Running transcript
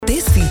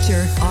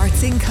feature,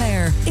 Arts in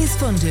Clare, is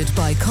funded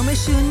by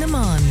Comisiún na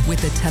Mán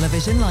with a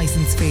television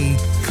licence fee.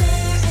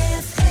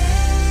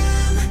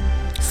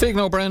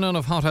 Fiachna Braonáin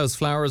of Hothouse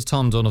Flowers,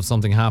 Tom Dunne of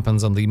Something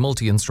Happens and the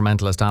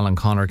multi-instrumentalist Alan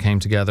Connor came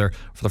together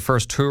for the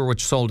first tour,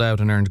 which sold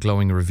out and earned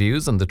glowing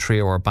reviews, and the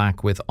trio are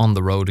back with On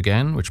the Road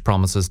Again, which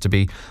promises to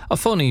be a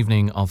fun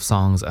evening of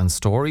songs and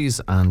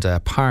stories, and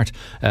part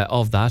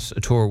of that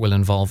tour will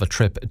involve a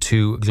trip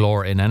to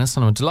Glór in Ennis,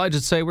 and I'm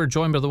delighted to say we're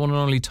joined by the one and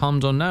only Tom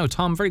Dunne now.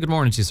 Tom, very good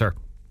morning to you, sir.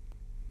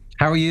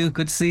 How are you?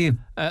 Good to see you.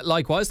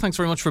 Likewise, thanks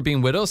very much for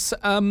being with us.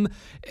 An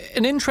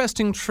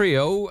interesting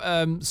trio,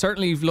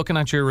 certainly looking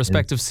at your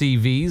respective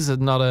CVs,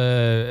 not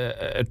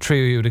a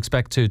trio you would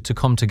expect to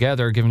come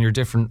together given your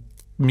different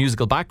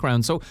musical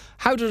backgrounds. So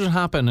how did it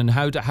happen and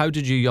how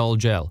did you all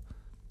gel?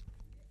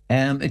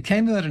 It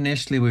came about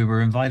initially, we were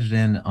invited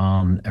in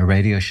on a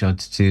radio show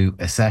to do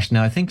a session.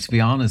 Now, I think, to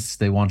be honest,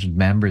 they wanted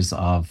members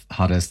of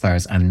Hothouse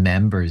Flowers and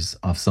members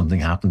of Something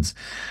Happens.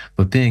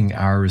 But being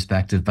our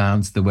respective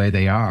bands the way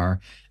they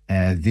are,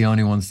 the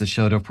only ones that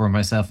showed up were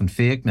myself and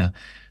Fiachna.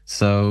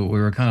 So we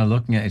were kind of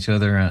looking at each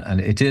other,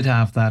 and it did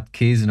have that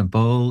keys in a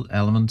bowl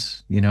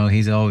element. You know,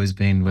 he's always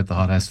been with the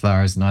Hothouse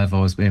Flowers and I've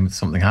always been with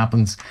Something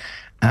Happens.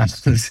 And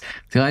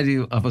the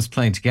idea of us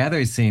playing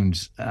together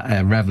seemed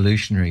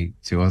revolutionary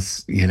to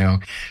us, you know.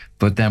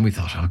 But then we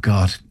thought, oh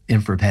God,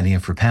 in for a penny, in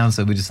for a pound.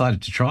 So we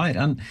decided to try it.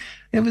 And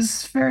it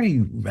was very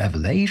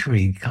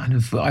revelatory, kind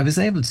of. We were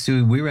able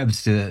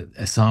to do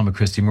a song with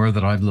Christy Moore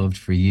that I've loved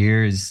for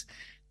years,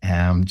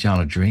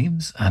 John of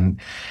Dreams, and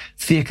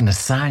Fiachna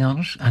sang on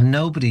it, and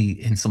nobody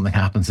in Something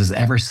Happens has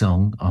ever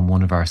sung on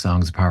one of our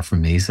songs apart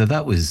from me. So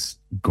that was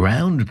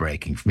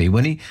groundbreaking for me.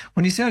 When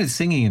he started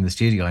singing in the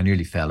studio, I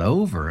nearly fell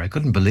over. I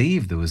couldn't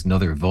believe there was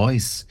another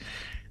voice.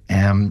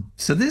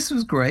 So this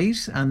was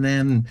great. And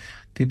then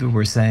people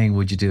were saying,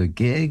 would you do a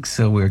gig?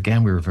 So we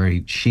were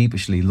very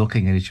sheepishly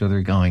looking at each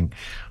other going,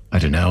 I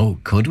don't know,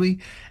 could we?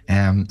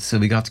 So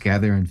we got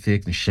together in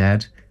Fiachna's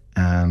shed,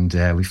 and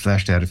we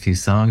fleshed out a few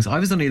songs. I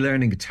was only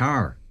learning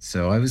guitar,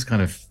 so I was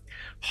kind of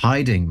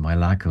hiding my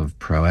lack of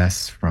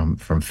prowess from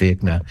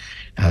Fiachna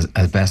as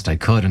best I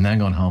could, and then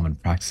going home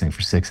and practicing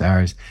for 6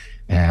 hours.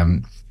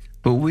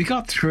 But we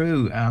got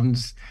through,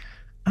 and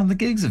the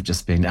gigs have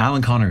just been...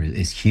 Alan Connor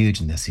is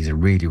huge in this. He's a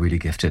really, really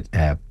gifted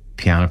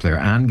piano player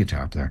and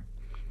guitar player.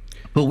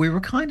 But we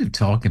were kind of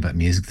talking about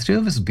music. The two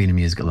of us have been in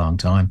music a long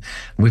time.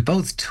 We've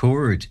both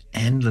toured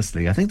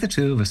endlessly. I think the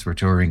two of us were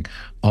touring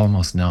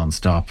almost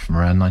non-stop from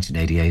around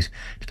 1988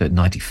 to about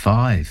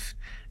 95.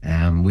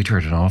 We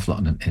toured an awful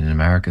lot in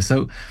America.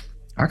 So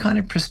our kind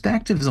of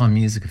perspectives on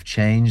music have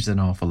changed an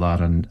awful lot.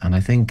 And I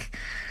think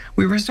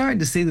we were starting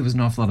to see there was an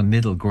awful lot of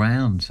middle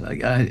ground.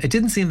 It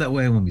didn't seem that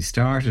way when we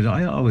started.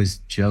 I always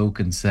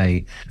joke and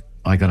say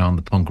I got on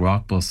the punk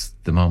rock bus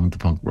the moment the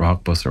punk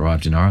rock bus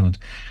arrived in Ireland.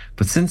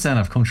 But since then,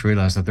 I've come to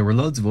realise that there were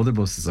loads of other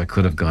buses I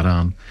could have got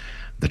on,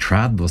 the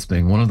trad bus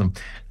being one of them.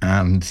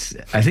 And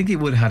I think he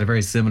would have had a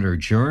very similar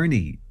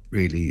journey,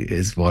 really,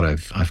 is what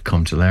I've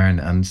come to learn.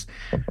 And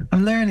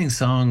I'm learning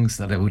songs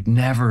that I would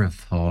never have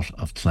thought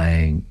of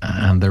playing,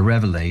 and they're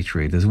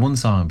revelatory. There's one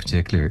song in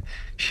particular,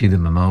 Sheila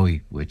Mamoe,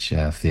 which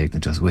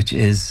Fiachna does, which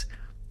is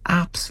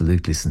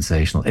absolutely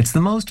sensational. It's the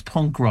most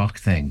punk rock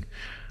thing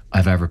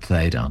I've ever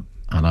played on,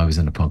 and I was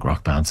in a punk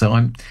rock band.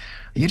 So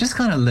you're just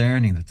kind of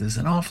learning that there's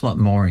an awful lot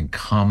more in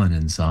common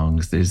in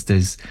songs.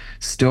 There's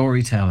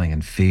storytelling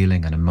and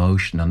feeling and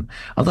emotion. And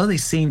although they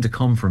seem to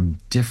come from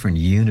different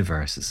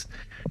universes,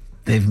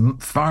 they've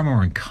far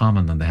more in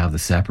common than they have that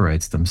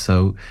separates them.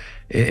 So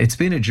it's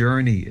been a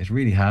journey. It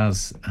really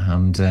has.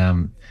 And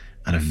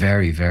a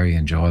very, very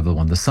enjoyable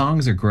one. The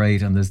songs are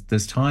great. And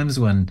there's times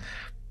when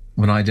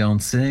I don't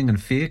sing and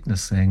Fiachna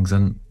sings,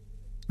 and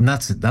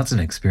that's an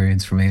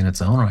experience for me in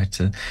its own right,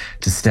 to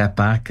step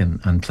back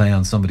and play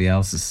on somebody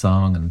else's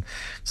song, and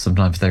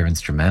sometimes they're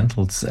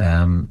instrumentals,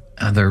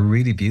 and they're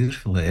really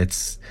beautiful.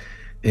 It's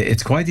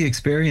quite the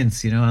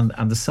experience, you know.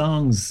 And the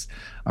songs,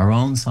 our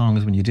own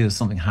songs, when you do a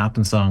Something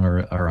Happens song or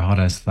a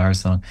Hothouse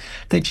Flowers song,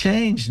 they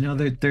change. You know,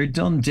 they're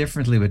done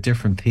differently with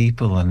different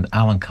people, and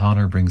Alan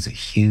Connor brings a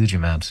huge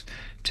amount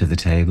to the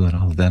table and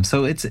all of them.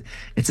 So it's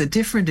a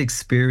different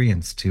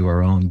experience to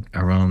our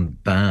own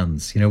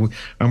bands, you know,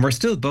 and we're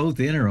still both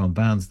in our own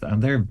bands,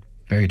 and they're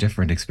very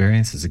different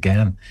experiences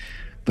again.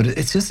 But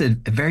it's just a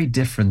very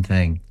different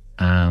thing.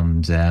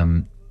 And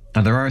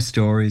there are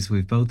stories.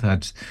 We've both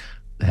had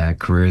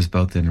careers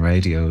both in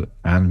radio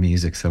and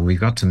music, so we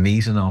got to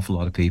meet an awful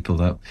lot of people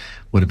that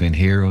would have been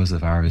heroes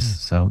of ours.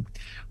 So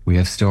we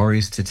have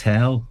stories to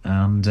tell,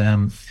 and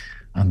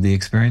the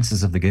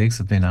experiences of the gigs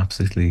have been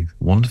absolutely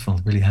wonderful,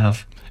 really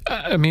have.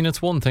 I mean,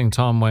 it's one thing,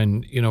 Tom,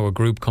 when, you know, a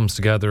group comes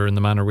together in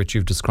the manner which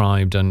you've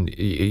described, and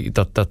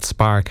that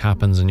spark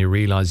happens and you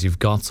realise you've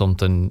got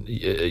something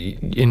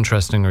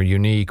interesting or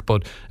unique.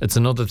 But it's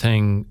another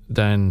thing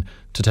then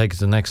to take it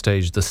to the next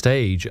stage, the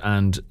stage,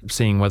 and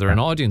seeing whether an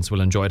audience will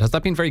enjoy it. Has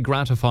that been very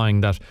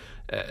gratifying, that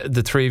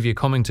the three of you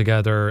coming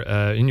together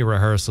in your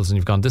rehearsals and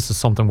you've gone, this is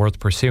something worth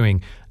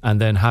pursuing,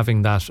 and then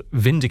having that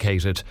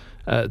vindicated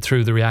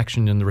through the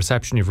reaction and the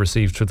reception you've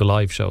received through the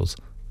live shows?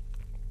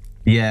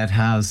 Yeah, it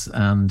has.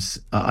 And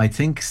I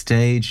think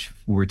Stage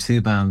were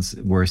two bands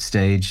where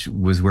Stage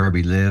was where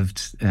we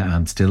lived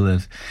and still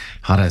live.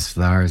 Hothouse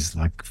Flowers,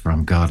 like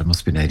from God, it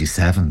must have been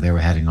 87. They were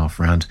heading off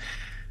around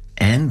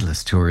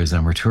endless tours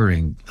and we're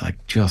touring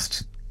like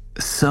just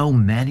so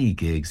many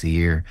gigs a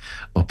year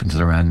up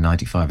until around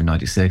 95 and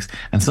 96.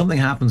 And something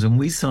happens when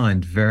we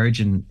signed,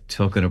 Virgin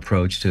took an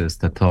approach to us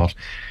that thought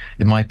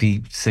it might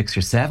be 6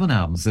 or 7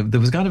 albums. There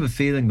was kind of a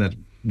feeling that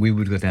we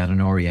would go down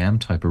an REM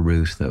type of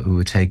route, that it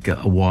would take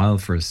a while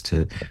for us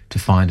to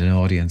find an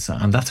audience.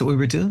 And that's what we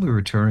were doing. We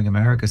were touring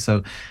America.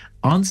 So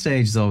on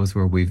stage is always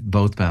where we've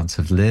both bands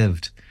have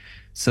lived.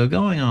 So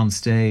going on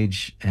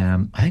stage,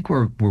 I think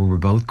we're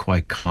both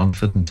quite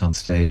confident on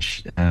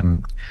stage.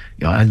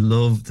 I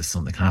love the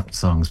Something Happens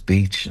songs,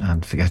 Beach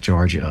and Forget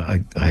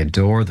Georgia. I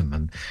adore them,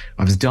 and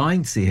I was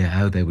dying to see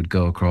how they would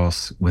go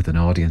across with an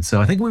audience.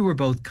 So I think we were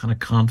both kind of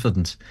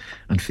confident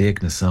on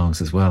Fiachna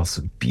songs as well,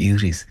 some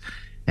beauties.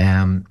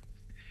 Um,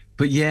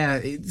 but yeah,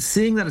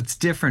 seeing that it's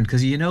different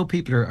because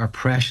people are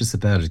precious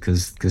about it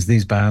because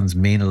these bands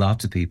mean a lot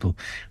to people,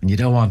 and you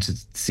don't want to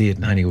see it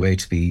in any way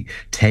to be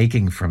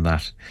taking from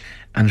that.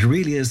 And it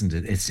really isn't.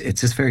 It's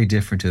just very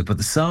different to it. But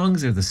the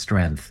songs are the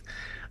strength,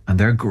 and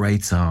they're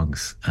great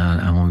songs.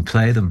 And when we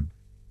play them,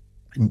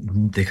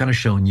 they kind of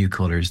show new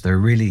colours.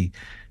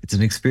 It's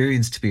an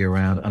experience to be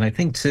around. And I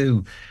think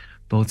too,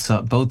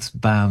 both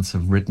bands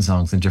have written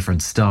songs in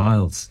different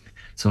styles.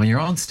 So when you're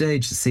on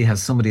stage to see how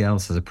somebody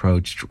else has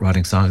approached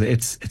writing songs,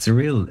 it's a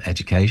real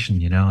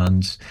education,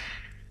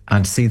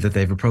 and see that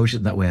they've approached it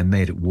in that way and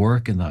made it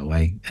work in that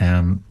way.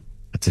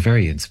 It's a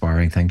very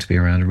inspiring thing to be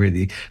around,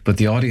 really. But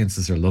the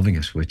audiences are loving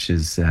it, which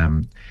is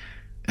an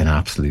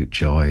absolute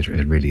joy.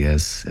 It really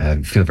is.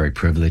 I feel very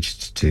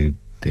privileged to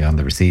be on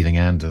the receiving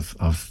end of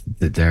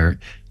that they're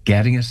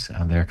getting it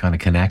and they're kind of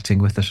connecting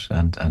with it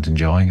and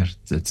enjoying it.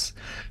 It's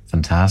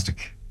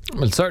fantastic.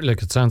 Well, certainly,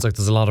 it sounds like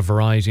there's a lot of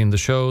variety in the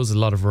shows, a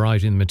lot of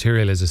variety in the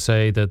material, as you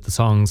say, that the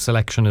song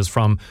selection is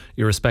from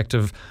your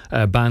respective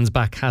bands'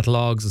 back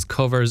catalogues as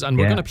covers. And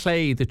we're going to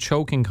play The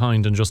Choking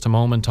Kind in just a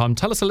moment. Tom,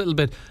 tell us a little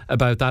bit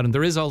about that. And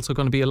there is also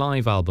going to be a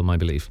live album, I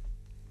believe.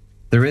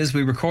 There is.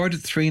 We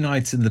recorded 3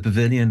 nights in the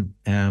Pavilion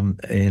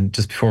in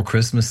just before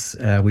Christmas.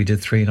 We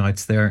did 3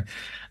 nights there.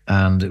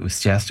 And it was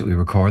suggested we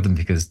record them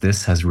because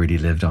this has really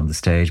lived on the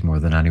stage more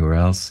than anywhere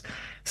else.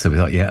 So we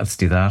thought, let's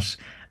do that.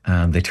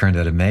 And they turned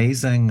out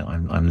amazing.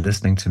 I'm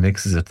listening to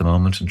mixes at the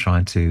moment and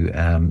trying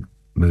to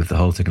move the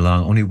whole thing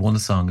along. Only one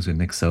song has been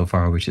mixed so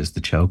far, which is The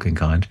Choking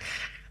Kind.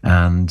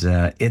 And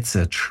it's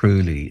a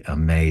truly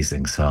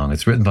amazing song.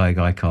 It's written by a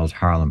guy called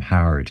Harlem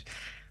Howard,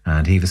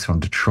 and he was from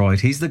Detroit.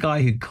 He's the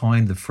guy who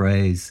coined the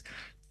phrase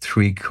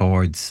 3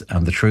 chords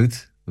and the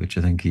truth, which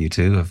I think you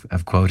too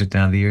have quoted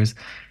down the years.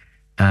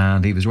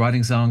 And he was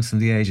writing songs from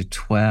the age of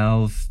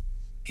 12.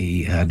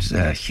 He had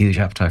a huge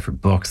appetite for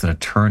books and a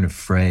turn of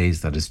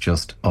phrase that is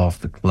just off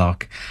the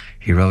clock.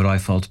 He wrote I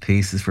Fall to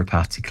Pieces for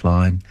Patsy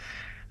Cline.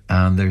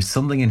 And there's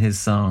something in his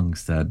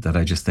songs that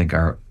I just think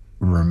are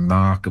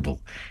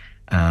remarkable.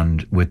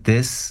 And with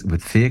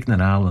Fiachna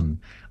and Alan,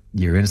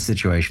 you're in a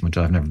situation which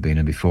I've never been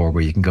in before,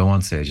 where you can go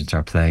on stage and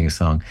start playing a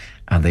song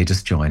and they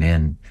just join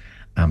in.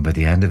 And by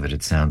the end of it,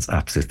 it sounds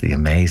absolutely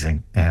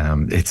amazing.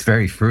 It's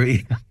very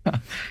free,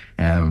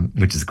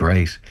 which is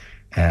great.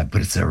 But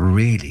it's a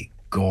really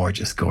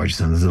gorgeous,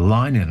 and there's a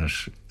line in it.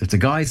 It's a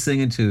guy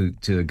singing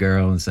to a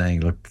girl and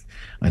saying, look,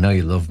 I know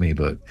you love me,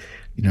 but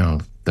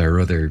there are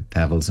other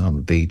pebbles on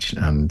the beach,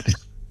 and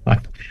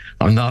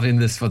I'm not in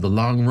this for the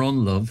long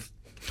run, love.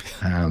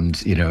 And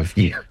if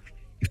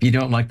you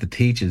don't like the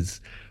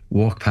peaches,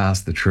 walk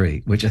past the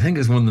tree, which I think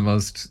is one of the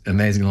most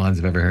amazing lines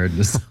I've ever heard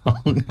in a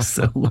song.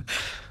 So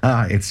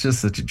it's just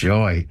such a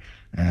joy.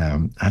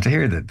 And to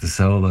hear the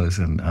solos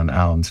and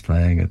Alan's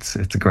playing, it's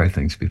a great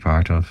thing to be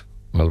part of.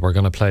 Well, we're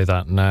going to play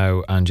that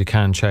now, and you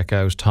can check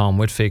out Tom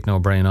with Fiachna,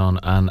 Braonáin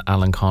and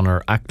Alan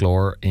Connor at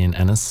Glór in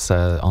Ennis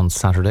on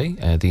Saturday,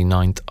 the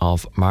 9th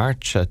of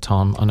March.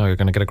 Tom, I know you're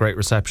going to get a great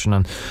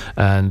reception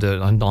and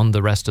on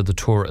the rest of the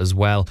tour as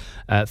well.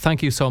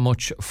 Thank you so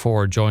much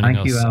for joining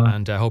us,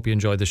 and I hope you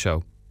enjoyed the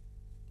show.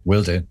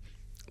 Will do.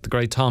 The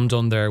great Tom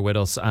Dunne there with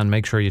us, and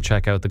make sure you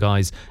check out the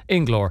guys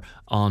in Glór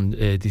on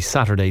the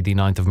Saturday, the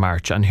 9th of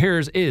March. And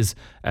here's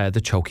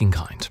The Choking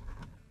Kind.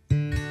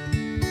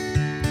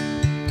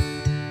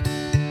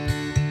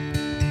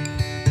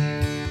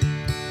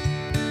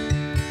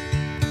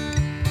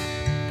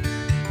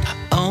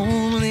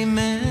 Only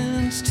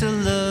meant to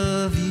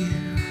love you,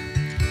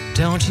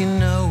 don't you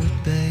know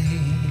it,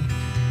 babe?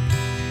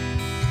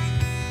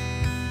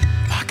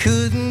 Why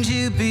couldn't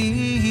you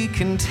be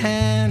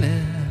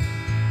contented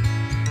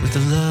with the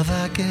love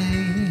I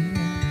gave?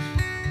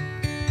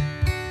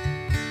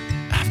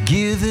 I've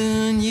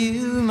given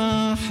you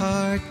my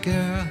heart,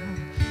 girl,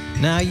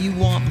 now you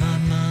want my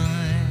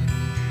mind.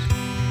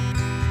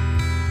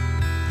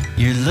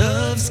 Your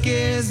love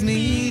scares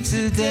me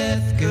to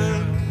death,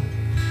 girl,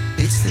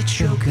 it's the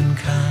choking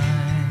kind.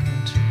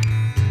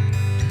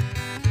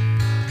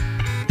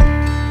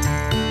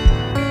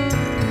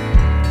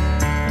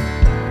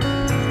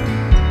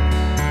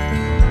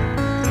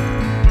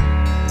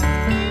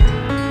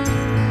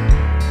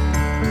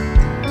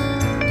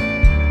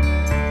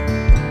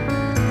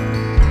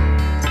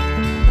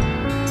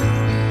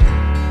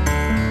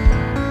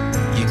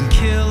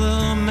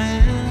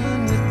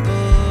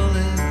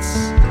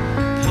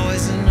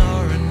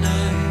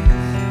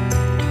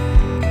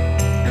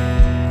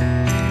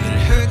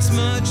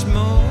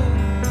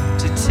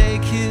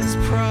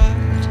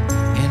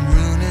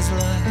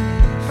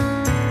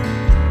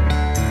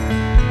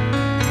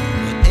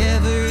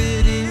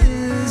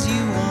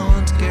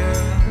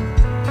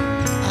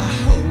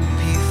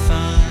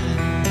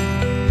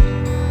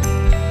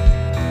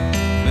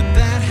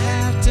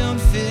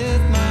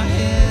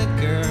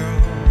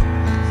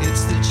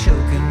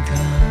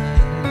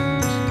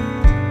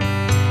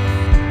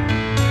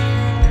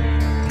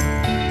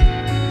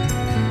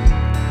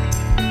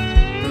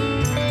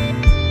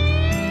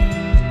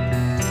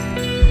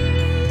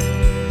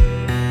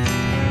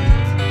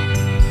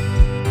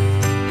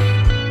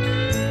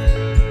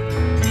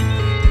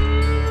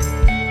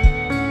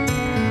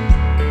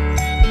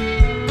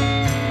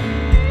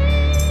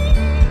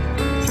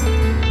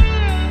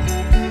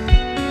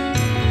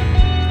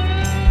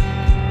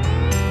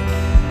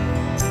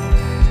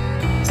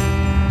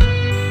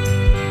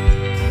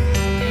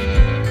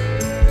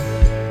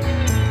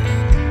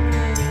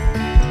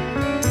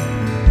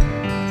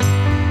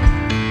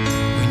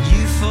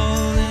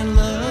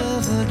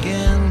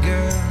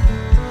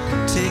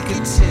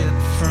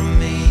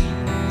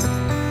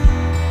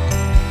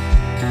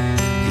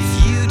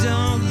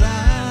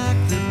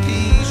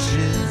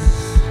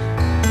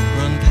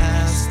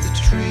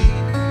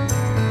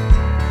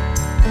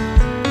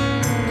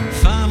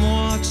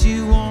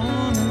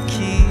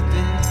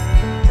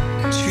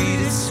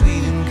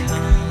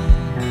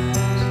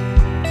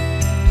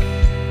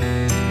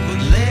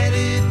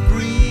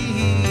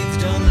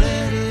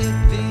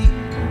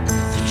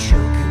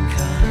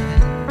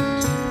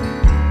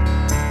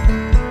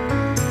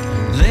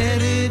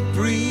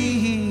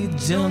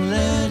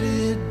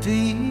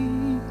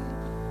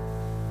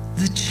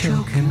 the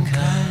choking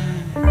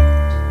kind.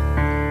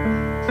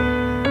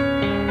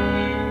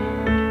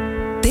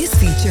 This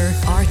feature,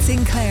 Arts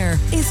in Clare,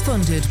 is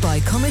funded by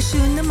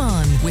Comisiún na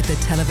Mán with the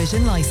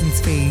television licence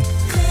fee.